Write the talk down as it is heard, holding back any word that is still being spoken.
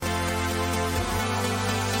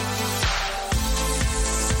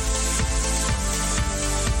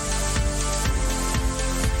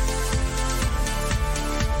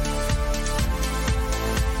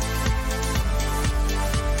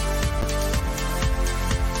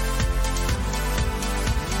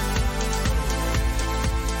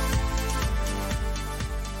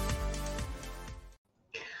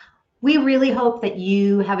really hope that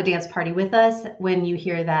you have a dance party with us when you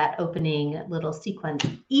hear that opening little sequence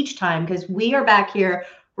each time, because we are back here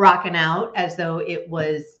rocking out as though it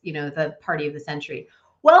was, the party of the century.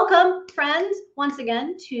 Welcome, friends, once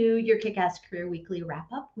again to your Kick-Ass Career Weekly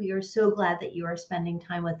Wrap-Up. We are so glad that you are spending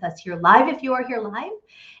time with us here live, if you are here live.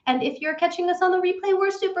 And if you're catching us on the replay,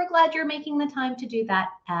 we're super glad you're making the time to do that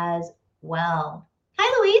as well.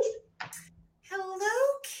 Hi, Louise. Hello,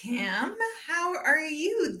 Kim. How are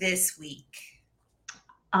you this week?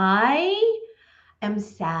 I am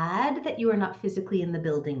sad that you are not physically in the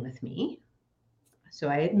building with me. So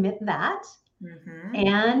I admit that. Mm-hmm.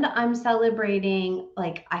 And I'm celebrating,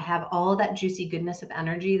 like, I have all that juicy goodness of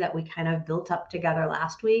energy that we kind of built up together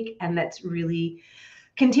last week. And that's really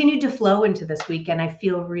continued to flow into this week. And I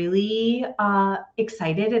feel really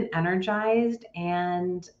excited and energized.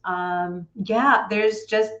 And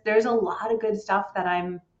there's a lot of good stuff that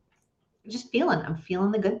I'm just feeling. I'm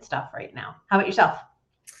feeling the good stuff right now. How about yourself?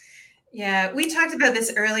 Yeah, we talked about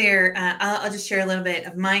this earlier. I'll just share a little bit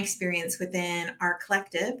of my experience within our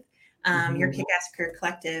collective, your Kick-Ass Career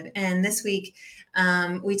Collective. And this week,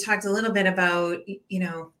 we talked a little bit about,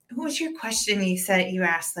 what was your question you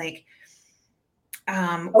asked, like,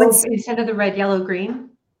 instead of the red, yellow, green?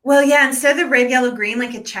 Well, yeah, instead of the red, yellow, green,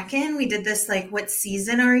 like a check-in, we did this, like, what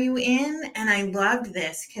season are you in? And I loved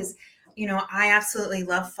this because, I absolutely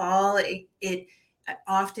love fall. It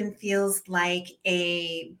often feels like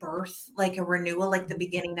a birth, like a renewal, like the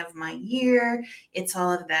beginning of my year. It's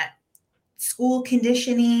all of that school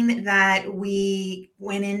conditioning that we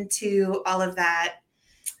went into, all of that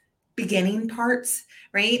beginning parts,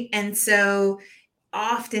 right? And so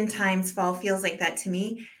oftentimes fall feels like that to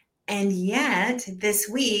me. And yet this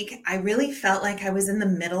week, I really felt like I was in the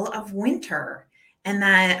middle of winter and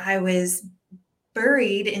that I was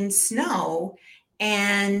buried in snow.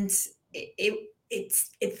 And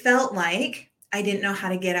it felt like I didn't know how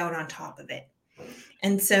to get out on top of it.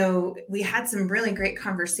 And so we had some really great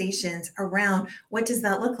conversations around what does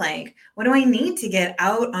that look like? What do I need to get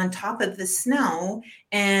out on top of the snow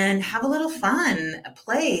and have a little fun,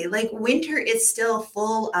 play? Like winter is still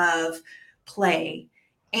full of play.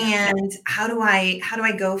 And how do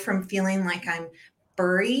I go from feeling like I'm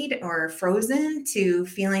buried or frozen to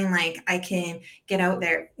feeling like I can get out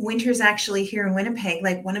there? Winter's actually here in Winnipeg,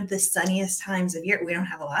 like one of the sunniest times of year. We don't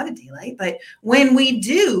have a lot of daylight, but when we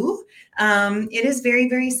do, it is very,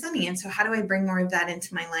 very sunny. And so how do I bring more of that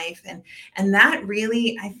into my life? And that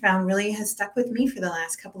really, I found really has stuck with me for the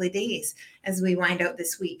last couple of days as we wind out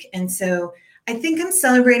this week. And so I think I'm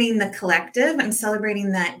celebrating the collective. I'm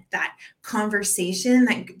celebrating that conversation,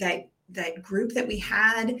 that group that we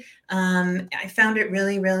had. I found it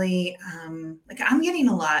really, really, like I'm getting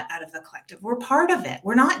a lot out of the collective. We're part of it.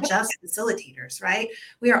 We're not just facilitators, right?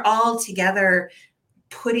 We are all together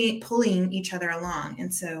pulling each other along.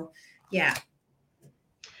 And so, yeah.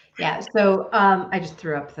 Yeah. So I just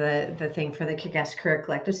threw up the thing for the Kick-Ass Career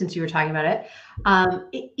Collective since you were talking about it.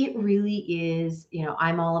 It really is,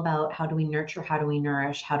 I'm all about how do we nurture, how do we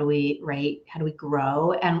nourish, how do we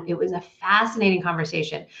grow? And it was a fascinating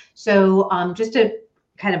conversation. So just to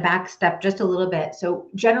kind of backstep just a little bit. So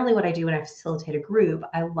generally what I do when I facilitate a group,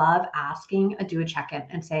 I love do a check-in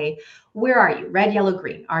and say, where are you? Red, yellow,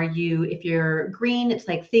 green. If you're green, it's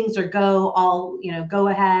like things are go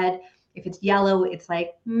ahead. If it's yellow, it's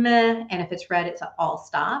like meh. And if it's red, it's all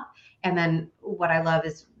stop. And then what I love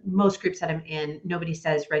is most groups that I'm in, nobody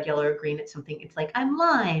says red, yellow, or green. It's something, it's like I'm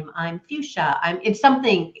lime, I'm fuchsia, it's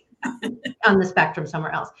something on the spectrum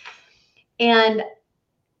somewhere else. And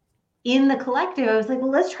in the collective, I was like,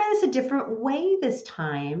 well, let's try this a different way this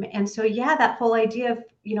time. And so, yeah, that whole idea of,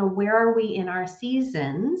 where are we in our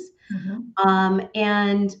seasons? Mm-hmm.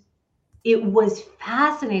 And it was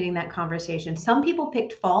fascinating, that conversation. Some people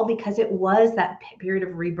picked fall because it was that period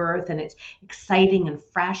of rebirth and it's exciting and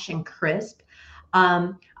fresh and crisp.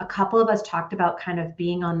 A couple of us talked about kind of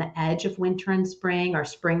being on the edge of winter and spring or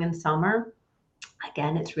spring and summer.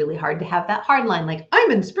 Again, it's really hard to have that hard line, like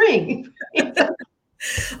I'm in spring.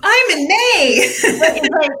 I'm in May.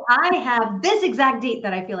 It's like I have this exact date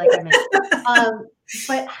that I feel like I'm in.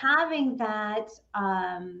 But having that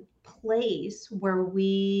place where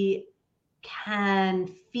we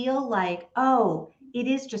can feel like, oh, it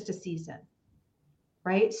is just a season,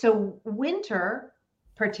 right? So winter,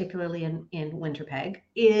 particularly in Winterpeg,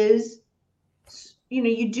 is,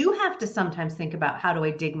 you do have to sometimes think about how do I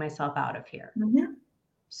dig myself out of here? Mm-hmm.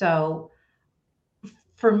 So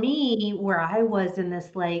for me, where I was in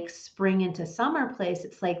this like spring into summer place,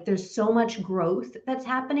 it's like there's so much growth that's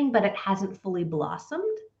happening, but it hasn't fully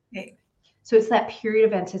blossomed. Okay. So it's that period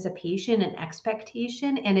of anticipation and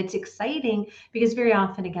expectation. And it's exciting because very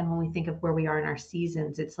often, again, when we think of where we are in our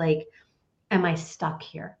seasons, it's like, am I stuck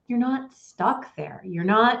here? You're not stuck there. You're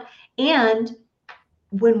not. And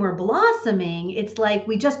when we're blossoming, it's like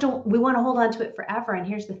we just don't, we want to hold on to it forever. And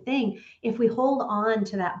here's the thing, if we hold on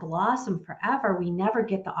to that blossom forever, we never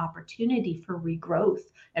get the opportunity for regrowth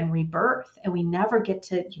and rebirth. And we never get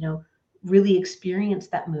to, really experience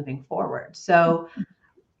that moving forward. So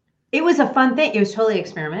it was a fun thing. It was totally an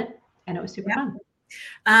experiment and it was super fun.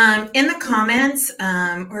 In the comments,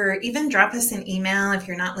 or even drop us an email if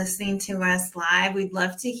you're not listening to us live. We'd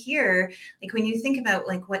love to hear, like, when you think about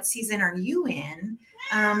like what season are you in,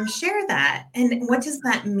 share that. And what does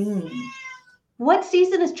that mean? What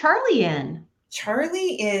season is Charlie in?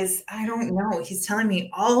 Charlie is, I don't know. He's telling me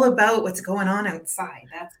all about what's going on outside.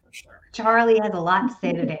 That's for sure. Charlie has a lot to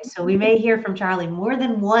say today. So we may hear from Charlie more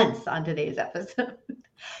than once on today's episode.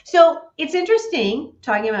 So it's interesting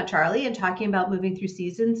talking about Charlie and talking about moving through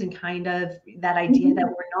seasons and kind of that idea that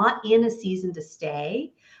we're not in a season to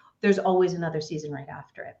stay. There's always another season right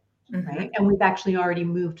after it, right? And we've actually already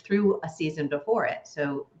moved through a season before it.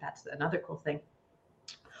 So that's another cool thing.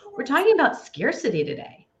 We're talking about scarcity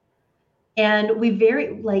today. And we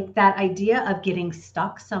very like that idea of getting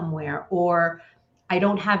stuck somewhere, or I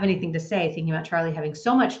don't have anything to say, thinking about Charlie having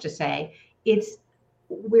so much to say. It's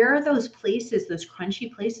where are those places, those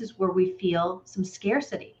crunchy places where we feel some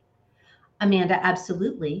scarcity? Amanda,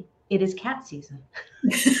 absolutely. It is cat season.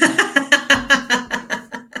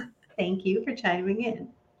 Thank you for chiming in.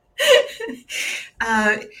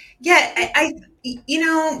 I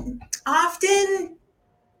often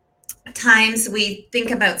times we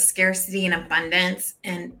think about scarcity and abundance,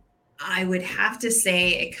 and I would have to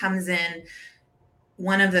say it comes in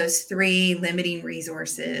one of those three limiting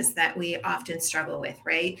resources that we often struggle with,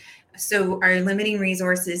 right? So our limiting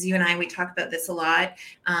resources, you and I, we talk about this a lot,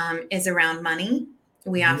 is around money.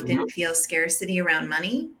 We often feel scarcity around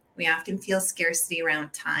money. We often feel scarcity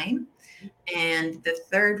around time. And the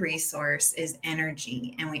third resource is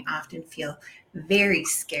energy. And we often feel very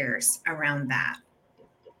scarce around that.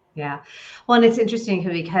 Yeah. Well, and it's interesting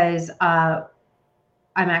because I'm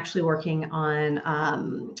actually working on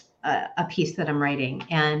a piece that I'm writing,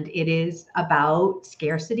 and it is about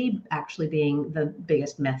scarcity actually being the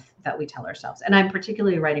biggest myth that we tell ourselves. And I'm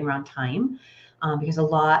particularly writing around time because a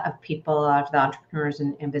lot of people, a lot of the entrepreneurs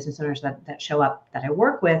and business owners that show up that I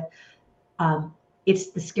work with,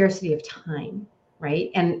 it's the scarcity of time.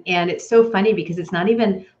 Right. And it's so funny because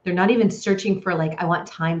they're not even searching for like, I want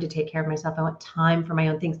time to take care of myself. I want time for my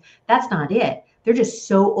own things. That's not it. They're just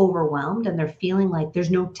so overwhelmed and they're feeling like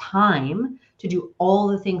there's no time to do all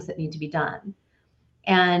the things that need to be done.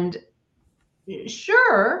 And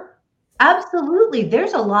sure, absolutely,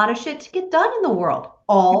 there's a lot of shit to get done in the world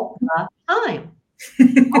all the time.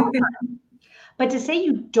 All the time. But to say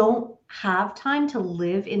you don't have time to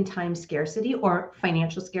live in time scarcity or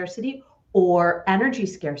financial scarcity or energy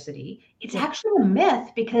scarcity, it's actually a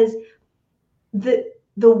myth, because the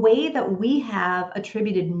way that we have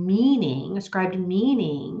ascribed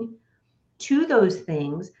meaning to those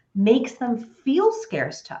things makes them feel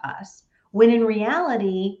scarce to us, when in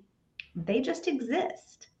reality, they just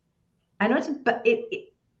exist. I know but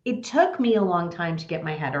it took me a long time to get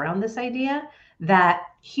my head around this idea that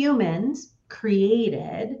humans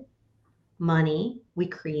created money, we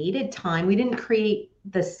created time. We didn't create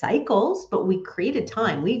the cycles, but we created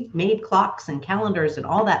time. We made clocks and calendars and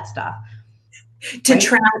all that stuff to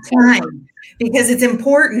track time, because it's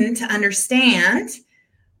important to understand,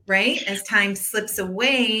 right, as time slips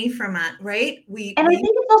away from us, right? I think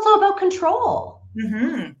it's also about control.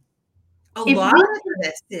 A lot of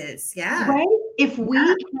this is, right? If we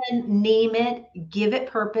can name it, give it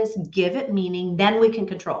purpose, give it meaning, then we can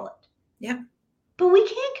control it. Yep. But we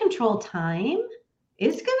can't control time.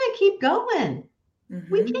 It's going to keep going.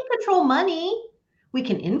 We can't control money. We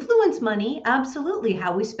can influence money. Absolutely.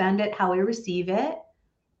 How we spend it, how we receive it.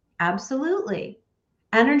 Absolutely.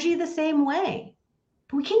 Energy the same way.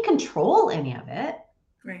 But we can't control any of it.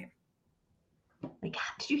 Right. Like,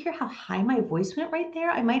 did you hear how high my voice went right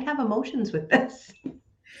there? I might have emotions with this.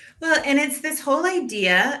 Well, and it's this whole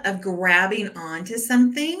idea of grabbing onto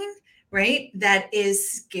something, right? That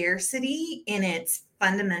is scarcity in its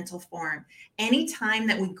fundamental form. Anytime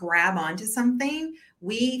that we grab onto something,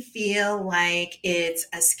 we feel like it's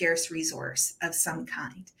a scarce resource of some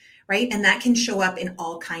kind, right? And that can show up in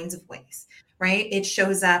all kinds of ways, right? It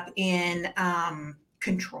shows up in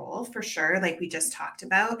control, for sure, like we just talked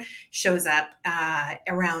about, shows up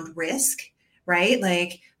around risk, right?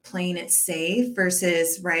 Like playing it safe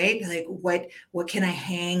versus, right, like what can I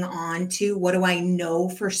hang on to, what do I know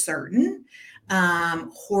for certain.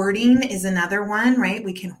 Hoarding is another one, right?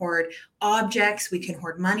 We can hoard objects, we can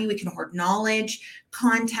hoard money, we can hoard knowledge,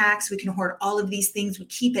 contacts, we can hoard all of these things. We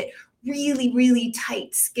keep it really, really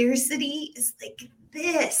tight. Scarcity is like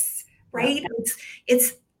this, Yeah. right?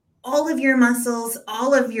 It's all of your muscles,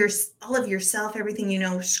 all of yourself, everything you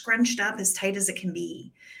know, scrunched up as tight as it can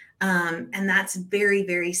be. And that's very,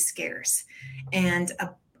 very scarce. And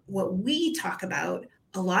what we talk about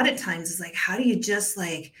a lot of times is like, how do you just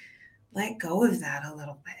like let go of that a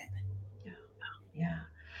little bit? Yeah. Yeah.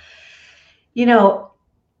 You know,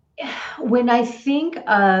 when I think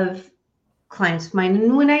of clients of mine,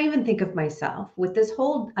 and when I even think of myself with this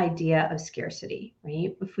whole idea of scarcity,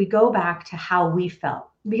 right? If we go back to how we felt,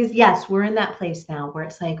 because yes, we're in that place now where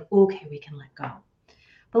it's like, okay, we can let go.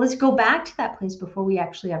 But let's go back to that place before we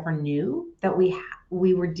actually ever knew that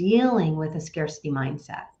we were dealing with a scarcity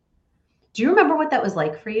mindset. Do you remember what that was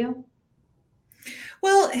like for you?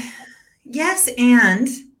 Well, yes, and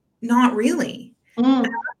not really, Mm,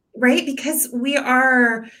 right? Because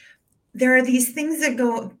there are these things that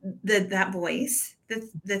go, that voice,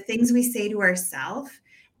 the things we say to ourselves,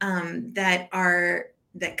 that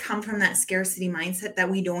come from that scarcity mindset that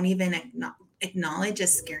we don't even acknowledge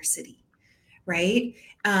as scarcity, right?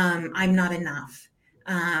 I'm not enough,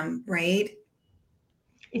 right?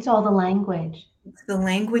 it's all the language It's the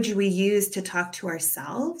language we use to talk to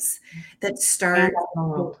ourselves that and start. out in the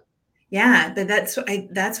world. Yeah, but that's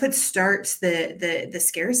what starts the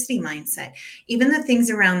scarcity mindset. Even the things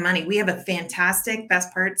around money. We have a fantastic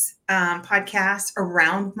best parts podcast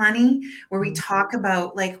around money where we Mm. talk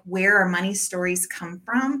about like where our money stories come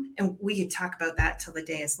from, and we could talk about that till the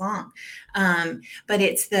day is long. But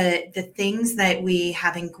it's the things that we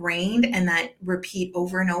have ingrained and that repeat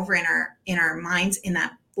over and over in our minds, in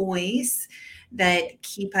that voice, that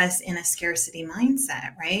keep us in a scarcity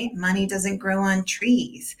mindset, right? Money doesn't grow on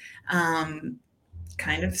trees.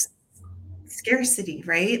 Kind of scarcity,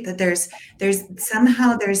 right? That there's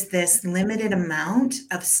somehow there's this limited amount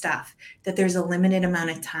of stuff, that there's a limited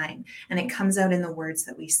amount of time, and it comes out in the words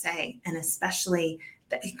that we say, and especially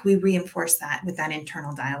that we reinforce that with that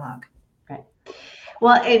internal dialogue. Right.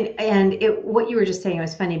 Well, and what you were just saying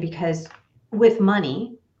was funny because with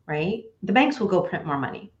money, right? The banks will go print more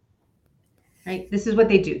money, right? This is what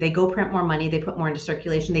they do. They go print more money, they put more into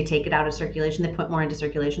circulation, they take it out of circulation, they put more into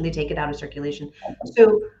circulation, they take it out of circulation.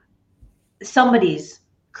 So somebody's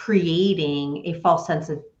creating a false sense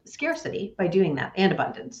of scarcity by doing that, and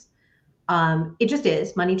abundance. It just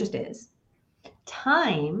is. Money just is.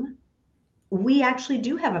 Time, we actually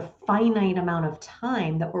do have a finite amount of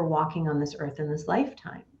time that we're walking on this earth in this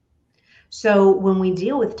lifetime. So when we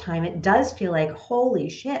deal with time, it does feel like, holy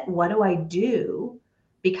shit, what do I do?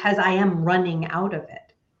 Because I am running out of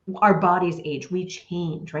it. Our bodies age, we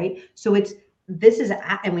change, right? So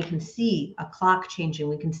and we can see a clock changing.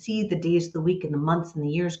 We can see the days of the week and the months and the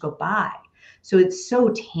years go by. So it's so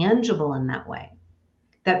tangible in that way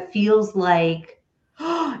that feels like,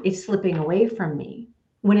 oh, it's slipping away from me.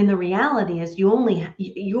 When in the reality is you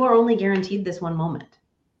are only guaranteed this one moment.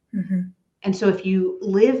 Mm-hmm. And so if you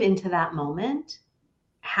live into that moment,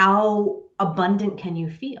 how abundant can you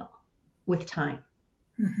feel with time?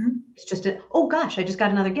 Mm-hmm. It's just oh gosh, I just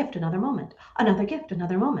got another gift, another moment, another gift,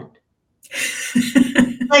 another moment.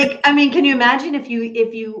 Like, I mean, can you imagine if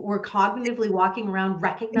you were cognitively walking around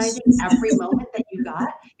recognizing every moment that you got?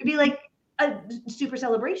 It'd be like a super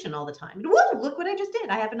celebration all the time. Whoa, look what I just did.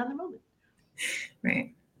 I have another moment.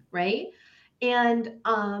 Right. Right. And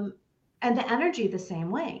the energy the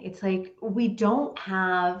same way. It's like we don't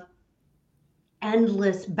have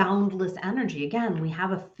endless, boundless energy. Again, we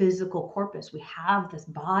have a physical corpus. We have this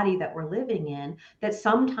body that we're living in that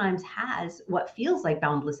sometimes has what feels like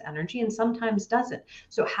boundless energy and sometimes doesn't.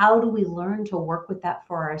 So, how do we learn to work with that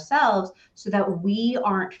for ourselves so that we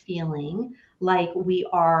aren't feeling like we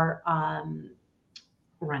are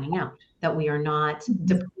running out, that we are not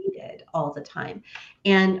depleted all the time?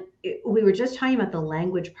 And we were just talking about the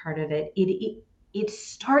language part of it. It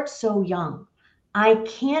starts so young. I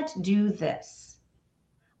can't do this.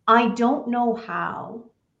 I don't know how.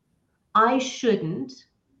 I shouldn't,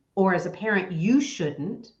 or as a parent, you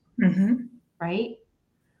shouldn't, Mm-hmm. right?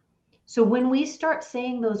 So when we start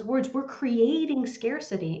saying those words, we're creating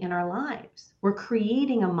scarcity in our lives. We're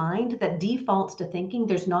creating a mind that defaults to thinking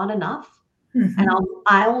there's not enough, and Mm-hmm.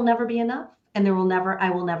 I will never be enough, and I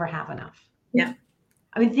will never have enough. Yeah.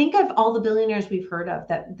 I mean, think of all the billionaires we've heard of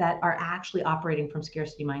that are actually operating from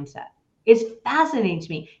scarcity mindset. It's fascinating to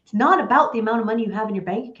me. It's not about the amount of money you have in your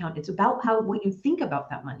bank account. It's about what you think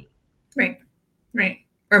about that money. Right. Right.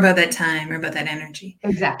 or about that time or about that energy.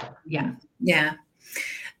 Exactly. Yeah. Yeah.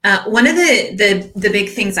 One of the big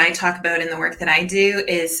things I talk about in the work that I do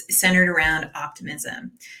is centered around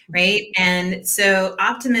optimism, right? And so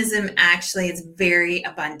optimism actually is very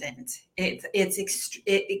abundant.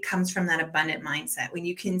 It comes from that abundant mindset when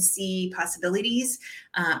you can see possibilities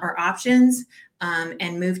or options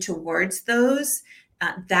and move towards those.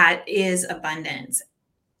 That is abundance.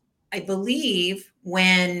 I believe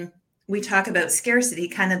when we talk about scarcity,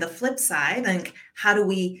 kind of the flip side, like how do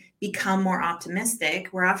we become more optimistic?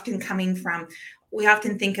 We often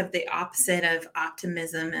think of the opposite of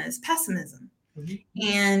optimism as pessimism. Mm-hmm.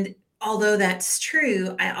 And although that's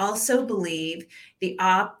true, I also believe the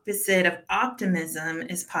opposite of optimism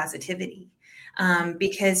is positivity.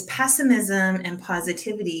 Because pessimism and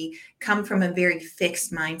positivity come from a very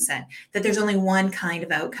fixed mindset that there's only one kind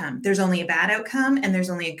of outcome. There's only a bad outcome and there's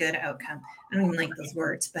only a good outcome. I don't even like those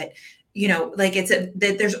words, but like that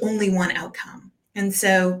there's only one outcome. And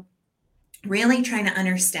so really trying to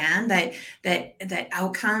understand that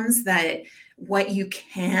outcomes, that what you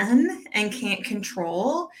can and can't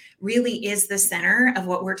control really is the center of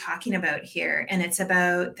what we're talking about here. And it's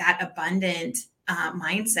about that abundant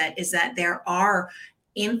mindset, is that there are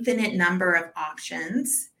infinite number of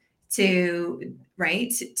options to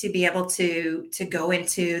be able to go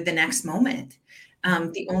into the next moment.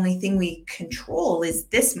 The only thing we control is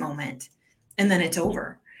this moment, and then it's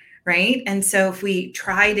over, right? And so if we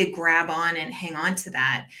try to grab on and hang on to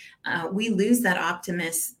that, we lose that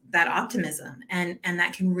optimism, and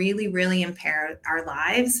that can really, really impair our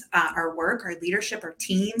lives, our work, our leadership, our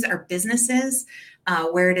teams, our businesses,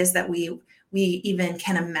 where it is that we even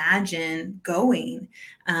can imagine going.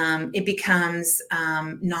 It becomes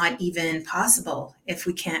not even possible if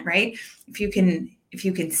we can't, right? If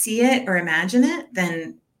you can see it or imagine it,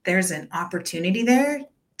 then there's an opportunity there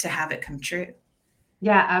to have it come true.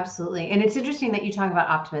 Yeah, absolutely. And it's interesting that you talk about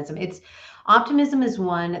optimism. Optimism is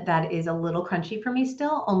one that is a little crunchy for me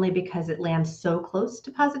still, only because it lands so close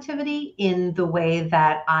to positivity in the way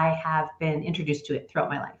that I have been introduced to it throughout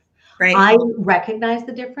my life. Right. I recognize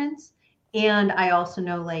the difference. And I also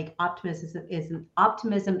know like optimism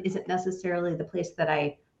isn't necessarily the place that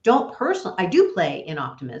I do play in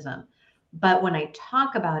optimism. But when I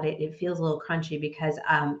talk about it, it feels a little crunchy because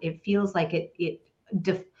it feels like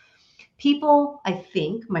people, I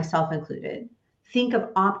think, myself included, think of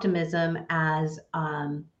optimism as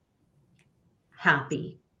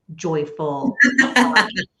happy, joyful,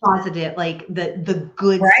 positive, like the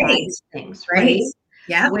good side Right. of things, Right. right?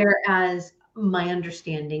 Yeah. Whereas my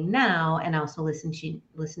understanding now, and also listening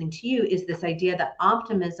to you, is this idea that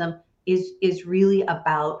optimism is really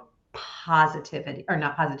about positivity, or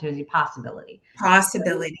not positivity, possibility.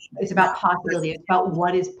 Possibility. It's Not about possibility. It's about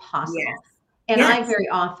what is Yes. possible. And I Yes. very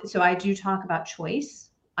often, so I do talk about choice.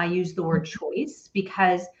 I use the word choice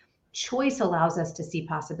because choice allows us to see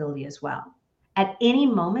possibility as well. At any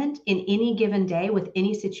moment, in any given day, with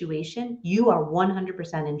any situation, you are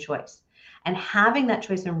 100% in choice. And having that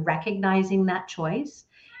choice and recognizing that choice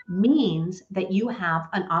means that you have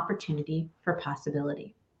an opportunity for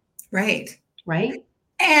possibility. Right. Right?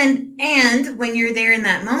 And when you're there in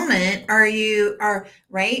that moment, are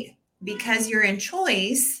right, because you're in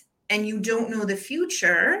choice and you don't know the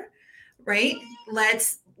future, right?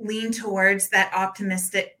 Let's lean towards that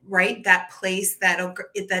optimistic, right? That place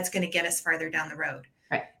that's going to get us farther down the road.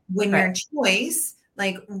 Right. When Right. you're in choice,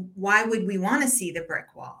 like, why would we want to see the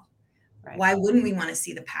brick wall? Right. Why wouldn't we want to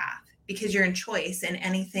see the path? Because you're in choice, and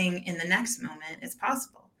anything in the next moment is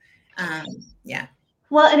possible. Yeah.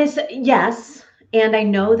 Well, and it's yes, and I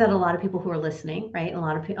know that a lot of people who are listening, right? A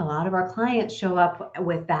lot of our clients show up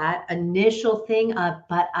with that initial thing of,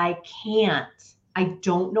 but I can't. I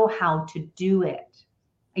don't know how to do it.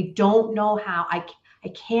 I don't know how. I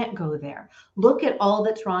can't go there. Look at all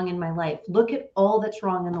that's wrong in my life. Look at all that's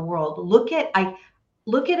wrong in the world. Look at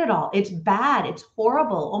it all. It's bad. It's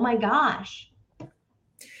horrible. Oh my gosh.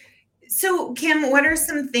 So, Kim, what are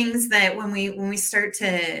some things that when we start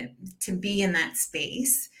to be in that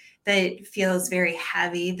space that feels very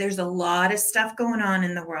heavy? There's a lot of stuff going on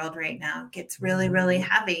in the world right now. It gets really, really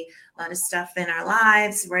heavy. A lot of stuff in our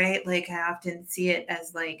lives, right? Like, I often see it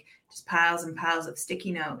as like just piles and piles of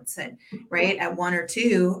sticky notes, and right at one or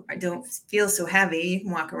two, I don't feel so heavy. You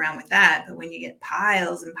can walk around with that, but when you get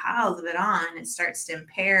piles and piles of it on, it starts to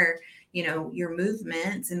impair your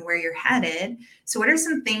movements and where you're headed. So what are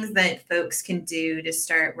some things that folks can do to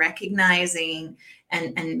start recognizing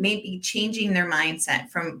and maybe changing their mindset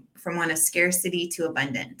from one of scarcity to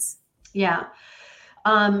abundance? Yeah.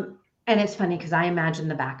 And it's funny because I imagine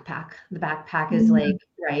the backpack. The backpack is like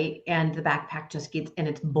right? And the backpack just gets, and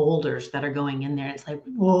it's boulders that are going in there. It's like,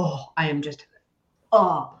 whoa, I am just,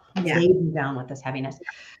 oh, Yeah. laden down with this heaviness.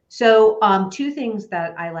 So, two things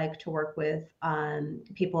that I like to work with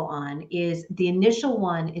people on is the initial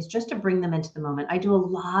one is just to bring them into the moment. I do a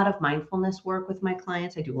lot of mindfulness work with my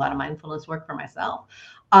clients. I do a lot of mindfulness work for myself.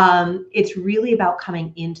 It's really about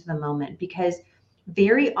coming into the moment because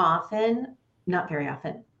very often, not very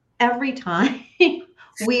often, every time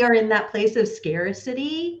we are in that place of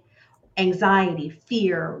scarcity, anxiety,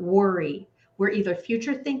 fear, worry, we're either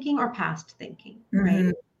future thinking or past thinking, right?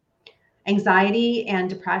 Mhm. Anxiety and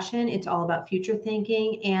depression, it's all about future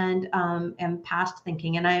thinking and past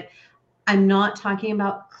thinking. And I'm not talking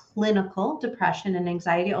about clinical depression and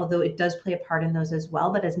anxiety, although it does play a part in those as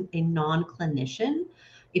well. But as a non-clinician,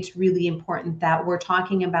 it's really important that we're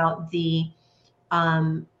talking about the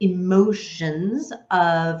emotions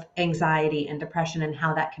of anxiety and depression and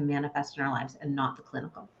how that can manifest in our lives, and not the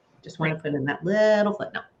clinical. Just want Right. to put in that little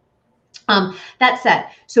footnote. That said,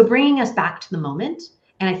 so bringing us back to the moment,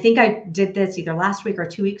 and I think I did this either last week or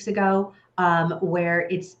 2 weeks ago, where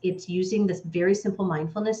it's using this very simple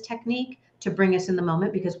mindfulness technique to bring us in the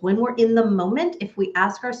moment. Because when we're in the moment, if we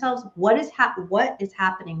ask ourselves, what is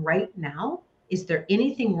happening right now? Is there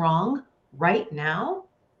anything wrong right now?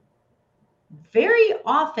 Very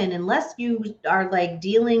often, unless you are like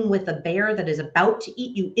dealing with a bear that is about to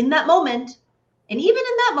eat you in that moment, and even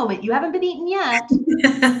in that moment, you haven't been eaten yet.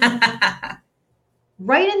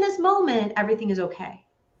 Right in this moment, everything is okay.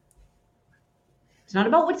 It's not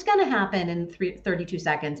about what's going to happen in 32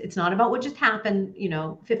 seconds. It's not about what just happened,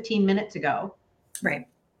 15 minutes ago. Right.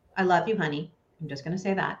 I love you, honey. I'm just going to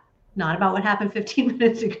say that. Not about what happened 15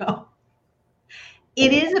 minutes ago.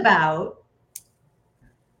 It is about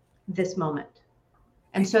this moment.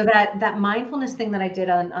 And so that mindfulness thing that I did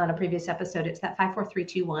on a previous episode, it's that 5, 4, 3,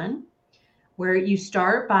 2, 1, where you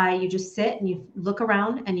start by, you just sit and you look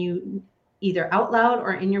around and you either out loud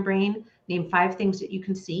or in your brain name 5 things that you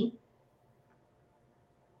can see.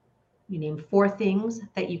 You name 4 things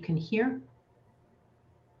that you can hear,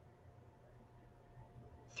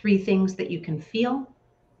 3 things that you can feel,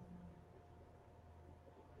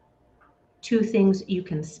 2 things you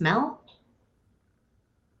can smell,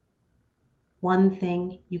 1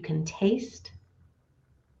 thing you can taste.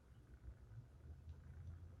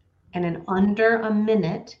 And in under a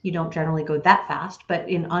minute, you don't generally go that fast, but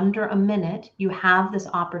in under a minute, you have this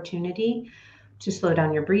opportunity to slow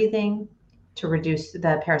down your breathing, to reduce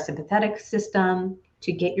the parasympathetic system,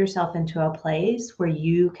 to get yourself into a place where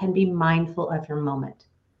you can be mindful of your moment.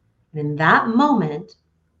 And in that moment,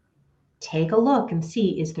 take a look and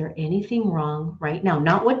see, is there anything wrong right now?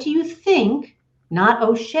 Not what do you think, not,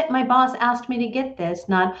 oh shit, my boss asked me to get this,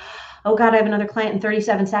 not, oh God, I have another client in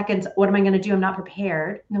 37 seconds. What am I going to do? I'm not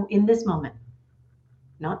prepared. No, in this moment,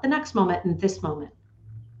 not the next moment, in this moment.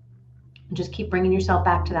 And just keep bringing yourself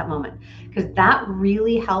back to that moment, because that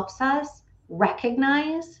really helps us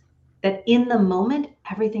recognize that in the moment,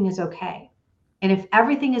 everything is okay. And if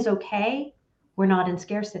everything is okay, we're not in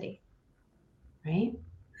scarcity, right?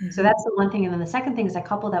 So Mhm. that's the one thing. And then the second thing is I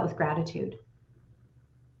couple that with gratitude.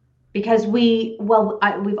 Because we've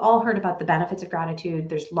all heard about the benefits of gratitude.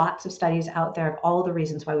 There's lots of studies out there of all the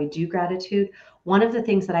reasons why we do gratitude. One of the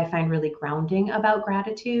things that I find really grounding about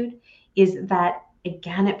gratitude is that,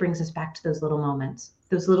 again, it brings us back to those little moments,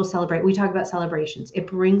 those little celebrate. We talk about celebrations. It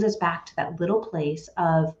brings us back to that little place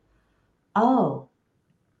of, oh,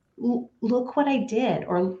 look what I did,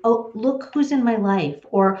 or oh, look who's in my life,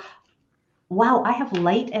 or wow, I have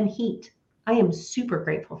light and heat. I am super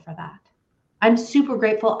grateful for that. I'm super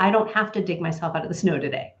grateful I don't have to dig myself out of the snow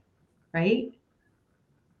today, right?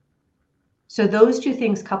 So those two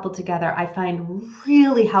things coupled together, I find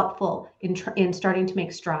really helpful in starting to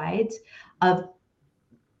make strides of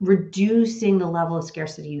reducing the level of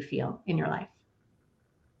scarcity you feel in your life.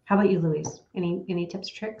 How about you, Louise? Any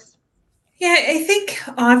tips or tricks? Yeah, I think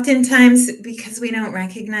oftentimes because we don't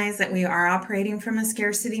recognize that we are operating from a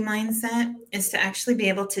scarcity mindset is to actually be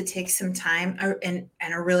able to take some time and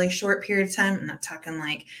a really short period of time. I'm not talking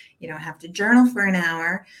like you don't have to journal for an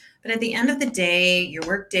hour, but at the end of the day, your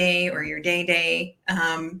work day or your day,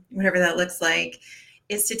 whatever that looks like,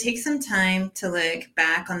 is to take some time to look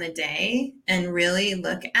back on the day and really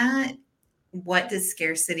look at what does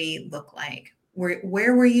scarcity look like?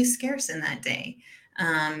 Where were you scarce in that day?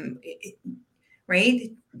 Um, right?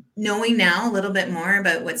 Knowing now a little bit more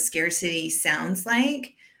about what scarcity sounds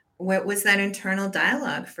like, what was that internal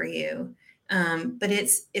dialogue for you? But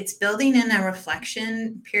it's building in a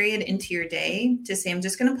reflection period into your day to say, I'm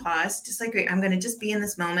just going to pause, just like I'm going to just be in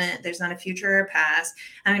this moment. There's not a future or a past.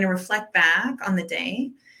 I'm going to reflect back on the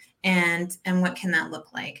day And what can that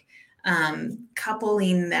look like?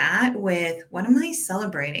 Coupling that with, what am I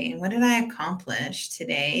celebrating? What did I accomplish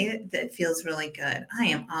today that feels really good? I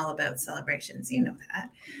am all about celebrations, you know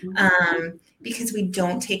that. Because we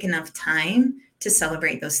don't take enough time to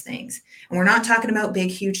celebrate those things. And we're not talking about big,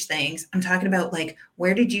 huge things. I'm talking about, like,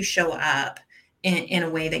 where did you show up in a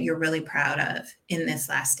way that you're really proud of in this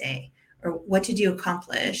last day? Or what did you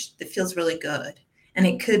accomplish that feels really good? And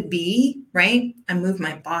it could be, right, I moved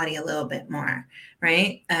my body a little bit more,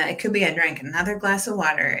 right? It could be I drank another glass of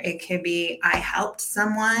water. It could be I helped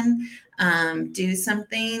someone do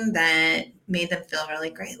something that made them feel really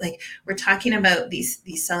great. Like, we're talking about these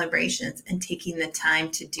celebrations, and taking the time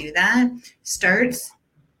to do that starts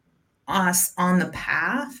us on the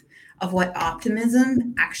path of what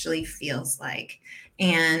optimism actually feels like.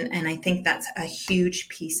 And I think that's a huge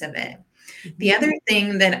piece of it. The other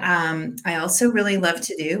thing that I also really love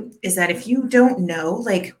to do is that, if you don't know,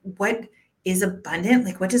 like, what is abundant,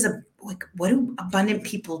 like, what do abundant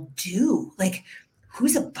people do? Like,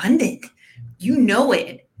 who's abundant? You know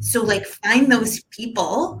it. So, like, find those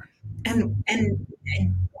people, and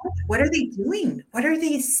what are they doing? What are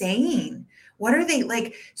they saying? What are they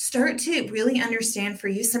like? Start to really understand for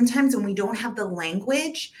you. Sometimes when we don't have the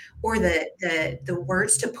language or the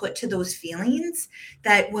words to put to those feelings,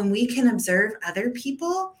 that when we can observe other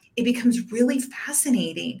people, it becomes really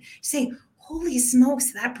fascinating. Say, holy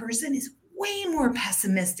smokes, that person is way more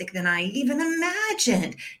pessimistic than I even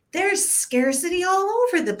imagined. There's scarcity all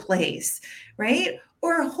over the place, right?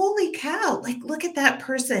 Or, holy cow, like, look at that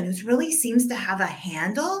person who really seems to have a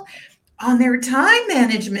handle on their time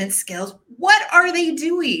management skills. What are they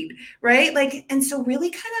doing? Right? Like, and so really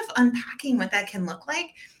kind of unpacking what that can look like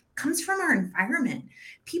comes from our environment.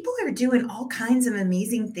 People are doing all kinds of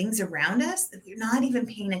amazing things around us that we're not even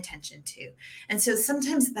paying attention to. And so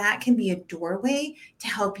sometimes that can be a doorway to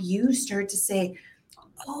help you start to say,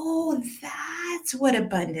 oh, that's what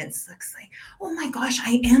abundance looks like. Oh my gosh,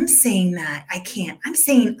 I am saying that I can't. I'm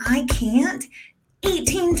saying I can't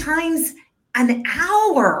 18 times an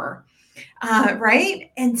hour.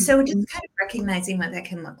 Right. And so just kind of recognizing what that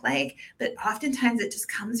can look like. But oftentimes it just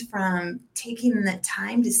comes from taking the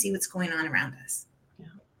time to see what's going on around us.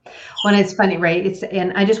 Well, it's funny, right?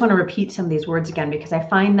 And I just want to repeat some of these words again, because I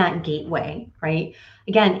find that gateway, right?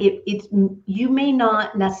 Again, it's you may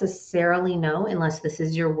not necessarily know, unless this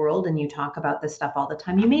is your world and you talk about this stuff all the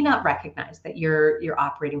time. You may not recognize that you're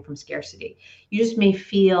operating from scarcity. You just may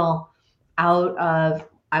feel out of,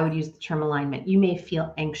 I would use the term alignment. You may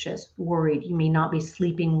feel anxious, worried. You may not be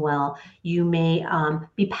sleeping well. You may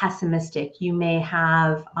be pessimistic. You may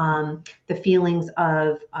have the feelings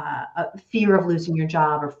of fear of losing your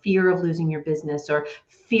job, or fear of losing your business, or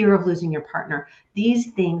fear of losing your partner.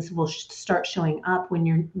 These things will start showing up when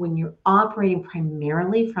you're operating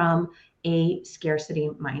primarily from a scarcity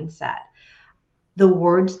mindset. The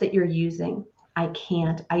words that you're using, I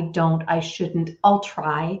can't, I don't, I shouldn't, I'll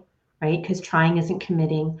try, right? Because trying isn't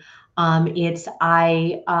committing. It's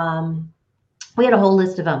we had a whole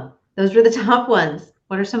list of them. Those were the top ones.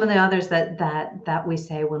 What are some of the others that we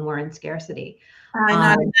say when we're in scarcity?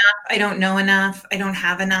 Not enough. I don't know enough. I don't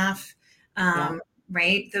have enough. Yeah.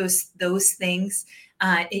 Right. Those things.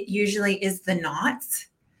 It usually is the knots,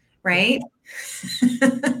 right?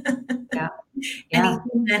 Yeah.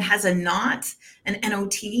 Anything that has a knot, an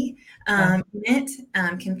NOT in it,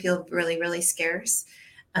 can feel really, really scarce.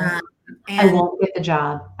 Right. I won't get the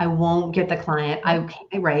job. I won't get the client.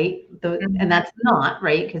 Right. And that's not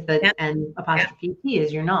right, because the N apostrophe T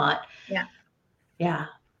is you're not. Yeah. Yeah.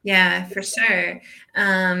 Yeah, for sure.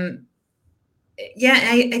 I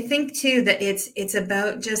think too that it's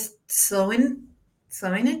about just slowing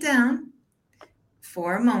it down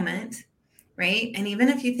for a moment, right? And even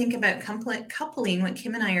if you think about coupling what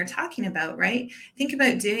Kim and I are talking about, right? Think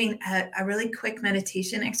about doing a really quick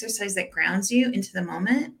meditation exercise that grounds you into the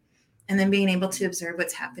moment, and then being able to observe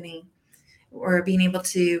what's happening, or being able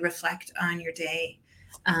to reflect on your day,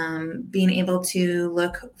 being able to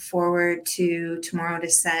look forward to tomorrow to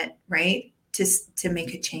set, right? To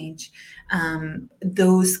make a change.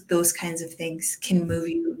 Those kinds of things can move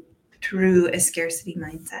you through a scarcity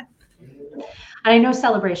mindset. And I know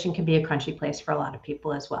celebration can be a crunchy place for a lot of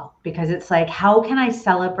people as well, because it's like, how can I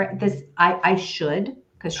celebrate this? I should,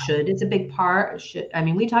 because should is a big part. I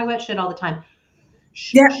mean, we talk about should all the time.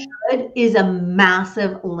 Should is a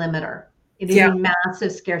massive limiter. It is a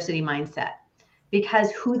massive scarcity mindset,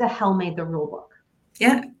 because who the hell made the rule book?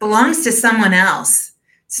 Yeah, it belongs to someone else.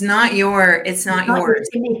 It's not yours.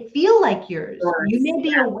 It may feel like yours. You may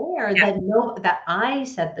be aware that I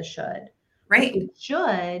said the should. Right. The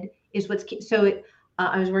should is what's so.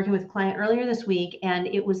 I was working with a client earlier this week, and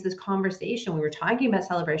it was this conversation. We were talking about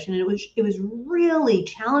celebration, and it was really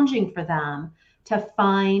challenging for them to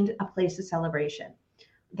find a place of celebration.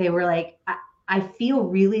 They were like, I feel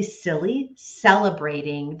really silly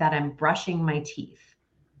celebrating that I'm brushing my teeth.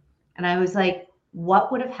 And I was like,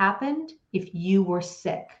 what would have happened if you were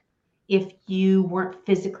sick, if you weren't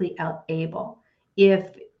physically able,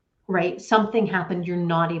 if, right, something happened, you're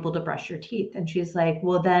not able to brush your teeth? And she's like,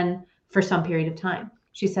 well, then for some period of time,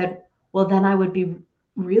 she said, well, then I would be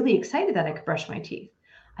really excited that I could brush my teeth.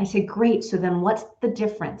 I said, great. So then what's the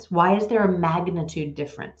difference? Why is there a magnitude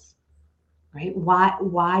difference? Right?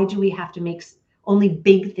 Why do we have to make only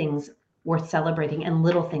big things worth celebrating and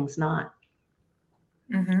little things not?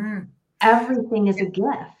 Mm-hmm. Everything is a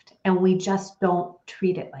gift, and we just don't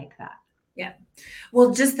treat it like that. Yeah.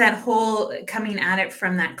 Well, just that whole coming at it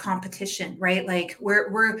from that competition, right? Like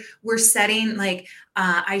we're setting like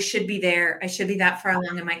I should be there. I should be that far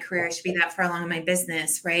along in my career. I should be that far along in my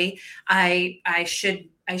business, right? I should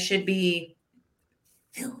be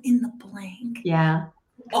fill in the blank. Yeah.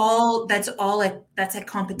 That's a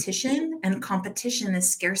competition, and competition is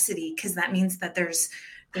scarcity, because that means that there's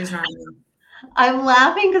not enough. I'm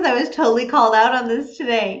laughing because I was totally called out on this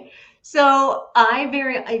today. So I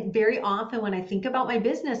very often when I think about my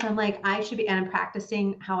business, I'm like, I should be, and I'm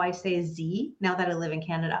practicing how I say Z now that I live in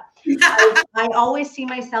Canada. I always see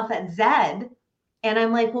myself at Z, and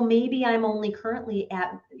I'm like, well, maybe I'm only currently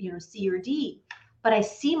at, C or D, but I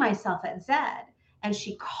see myself at Z. And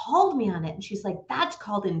she called me on it, and she's like, that's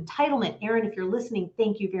called entitlement. Erin, if you're listening,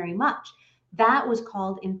 thank you very much. That was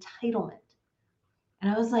called entitlement.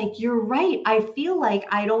 And I was like, you're right. I feel like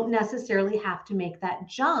I don't necessarily have to make that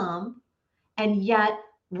jump. And yet,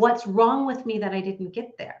 what's wrong with me that I didn't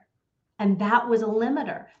get there? And that was a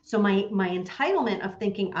limiter. So my entitlement of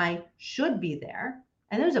thinking I should be there,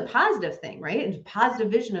 and it was a positive thing, right? It's a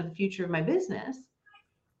positive vision of the future of my business.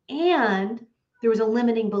 And there was a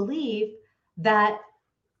limiting belief that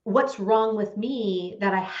what's wrong with me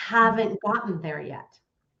that I haven't gotten there yet.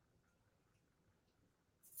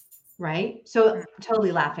 Right? So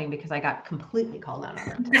totally laughing because I got completely called out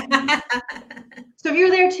on it. So if you're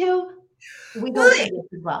there too, we go through this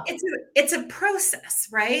as well. It's a process,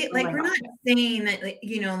 right? Oh Like my we're gosh. not saying that, like,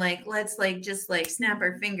 like let's like just like snap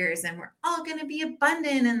our fingers and we're all going to be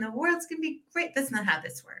abundant and the world's going to be great. That's not how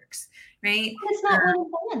this works, right? But it's not one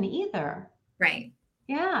and done either. Right.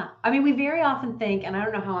 Yeah. I mean, we very often think, and I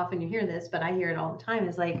don't know how often you hear this, but I hear it all the time,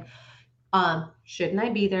 is like, shouldn't I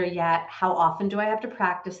be there yet? How often do I have to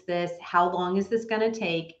practice this? How long is this going to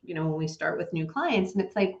take? When we start with new clients, and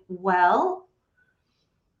it's like, well,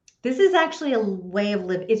 this is actually a way of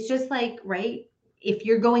living. It's just like, right? If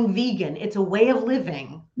you're going vegan, it's a way of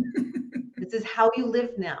living. This is how you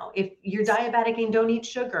live now. If you're diabetic and don't eat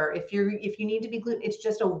sugar, if you need to be gluten, it's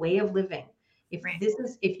just a way of living.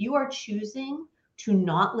 If you are choosing to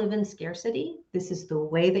not live in scarcity, this is the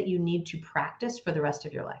way that you need to practice for the rest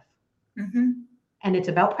of your life. Mm-hmm. And it's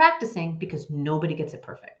about practicing because nobody gets it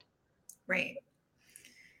perfect. Right.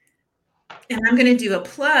 And I'm going to do a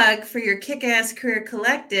plug for your Kick-Ass Career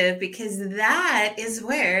Collective, because that is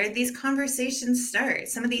where these conversations start.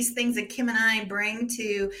 Some of these things that Kim and I bring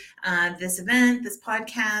to this event, this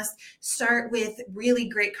podcast, start with really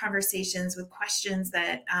great conversations with questions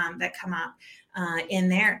that come up in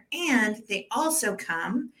there. And they also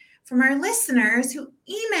come from our listeners who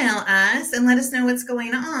email us and let us know what's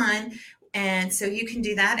going on. And so you can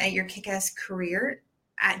do that at your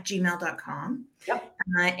kickasscareer@gmail.com. Yep.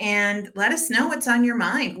 And let us know what's on your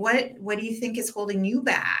mind. What do you think is holding you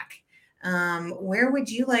back? Where would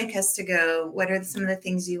you like us to go? What are some of the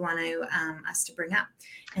things you want us to bring up?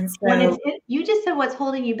 And so you just said what's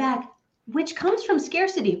holding you back, which comes from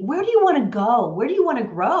scarcity. Where do you want to go? Where do you want to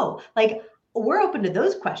grow? Like, we're open to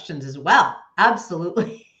those questions as well.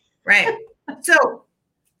 Absolutely. Right. So,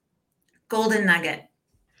 golden nugget.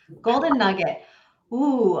 Golden nugget.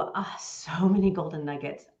 Ooh, so many golden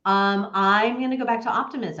nuggets. I'm going to go back to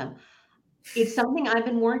optimism. It's something I've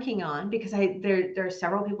been working on because there are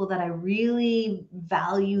several people that I really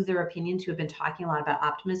value their opinions who have been talking a lot about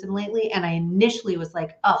optimism lately. And I initially was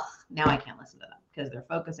like, oh, now I can't listen to them because they're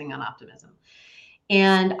focusing on optimism.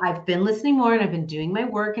 And I've been listening more and I've been doing my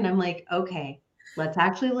work, and I'm like, okay, let's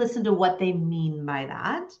actually listen to what they mean by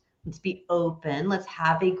that. Let's be open. Let's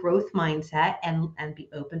have a growth mindset and be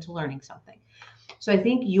open to learning something. So I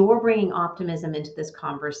think you're bringing optimism into this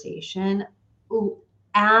conversation.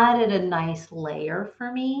 Added a nice layer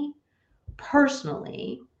for me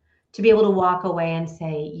personally to be able to walk away and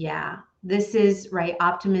say, yeah, this is right.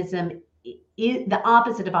 Optimism, the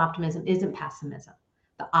opposite of optimism isn't pessimism.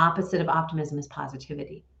 The opposite of optimism is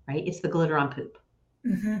positivity, right? It's the glitter on poop.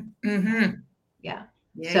 Mm-hmm. Mm-hmm. Yeah.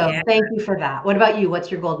 Yeah, So yeah. thank you for that. What about you?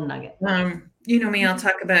 What's your golden nugget? You know me, I'll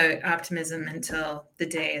talk about optimism until the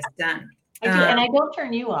day is done. I do, and I don't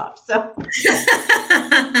turn you off. So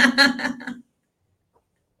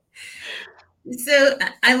So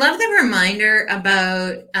I love the reminder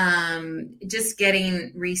about just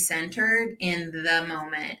getting recentered in the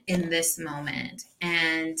moment, in this moment,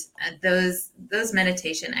 and those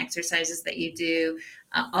meditation exercises that you do,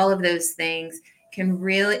 all of those things can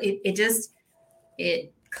really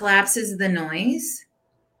it collapses the noise,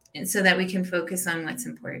 and so that we can focus on what's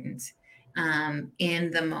important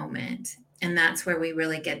in the moment, and that's where we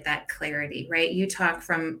really get that clarity, right? You talk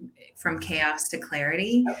from chaos to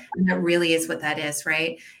clarity, and that really is what that is,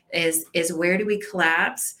 right? Is where do we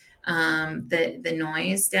collapse the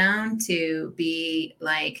noise down to be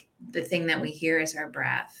like the thing that we hear is our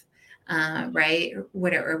breath, right?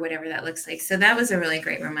 Whatever that looks like. So that was a really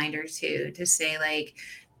great reminder too, to say like,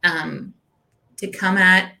 to come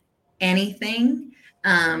at anything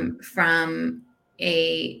from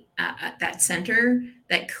that center,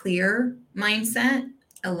 that clear mindset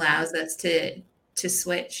allows us to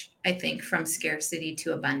switch, I think, from scarcity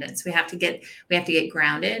to abundance. We have to get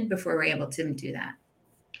grounded before we're able to do that.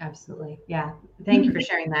 absolutely. Yeah. Thank you for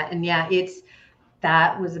sharing that. And yeah,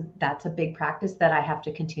 that's a big practice that I have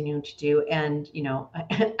to continue to do. And,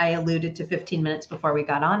 I alluded to 15 minutes before we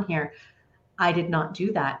got on here. I did not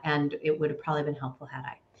do that, and it would have probably been helpful had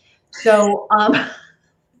I. So,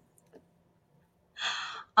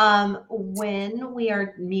 when we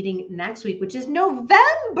are meeting next week, which is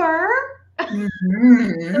November, so if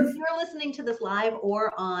Mm-hmm. you're listening to this live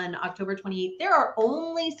or on October 28th, there are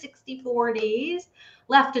only 64 days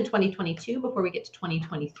left in 2022 before we get to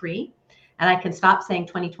 2023. And I can stop saying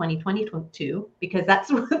 2020, 2022, because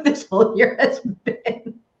that's what this whole year has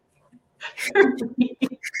been.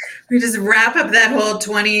 We just wrap up that whole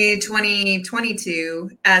 2020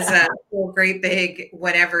 22 as a whole great big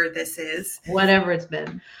whatever this is. Whatever it's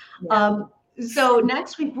been. Yeah. Um, so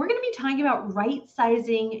next week we're going to be talking about right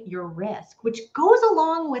sizing your risk, which goes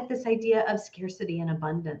along with this idea of scarcity and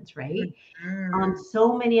abundance, right? Mm-hmm.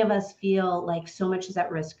 So many of us feel like so much is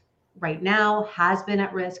at risk right now, has been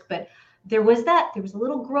at risk, but there was a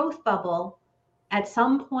little growth bubble at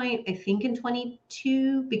some point, I think in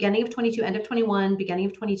 22, beginning of 22, end of 21, beginning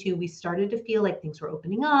of 22, we started to feel like things were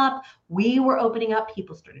opening up. We were opening up.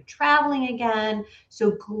 People started traveling again.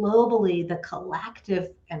 So globally, the collective,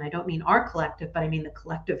 and I don't mean our collective, but I mean the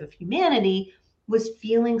collective of humanity, was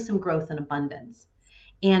feeling some growth and abundance.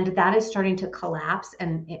 And that is starting to collapse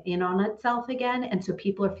and in on itself again. And so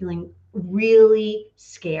people are feeling really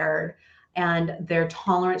scared, and their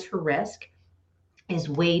tolerance for risk is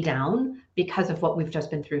way down because of what we've just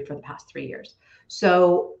been through for the past 3 years.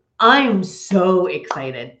 So I'm so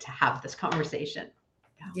excited to have this conversation.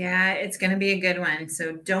 Yeah, it's going to be a good one.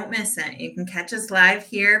 So don't miss it. You can catch us live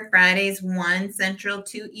here Fridays, 1 Central,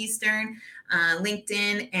 2 Eastern,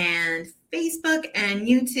 LinkedIn and Facebook and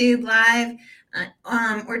YouTube live.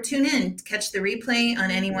 Or tune in, catch the replay on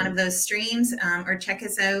any one of those streams, or check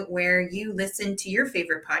us out where you listen to your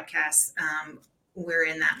favorite podcasts. We're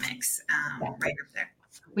in that mix right up there.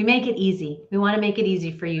 We make it easy. We want to make it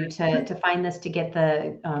easy for you to find this, to get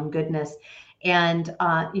the goodness. And,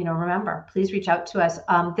 remember, please reach out to us.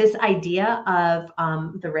 This idea of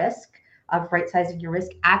the risk, of right sizing your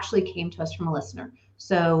risk, actually came to us from a listener.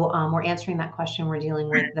 So we're answering that question. We're dealing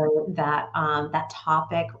with that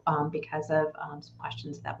topic because of some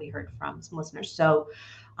questions that we heard from some listeners. So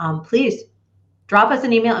please drop us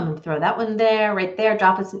an email. I'm going to throw that one there, right there.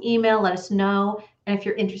 Drop us an email. Let us know. And if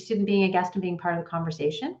you're interested in being a guest and being part of the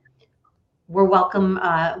conversation, we're welcome.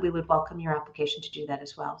 We would welcome your application to do that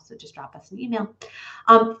as well. So just drop us an email.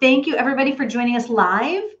 Thank you, everybody, for joining us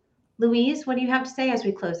live. Louise, what do you have to say as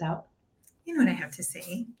we close out? You know what I have to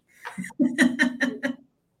say.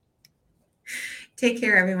 Take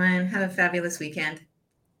care, everyone. Have a fabulous weekend.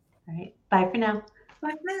 All right. Bye for now.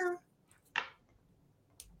 Bye for now.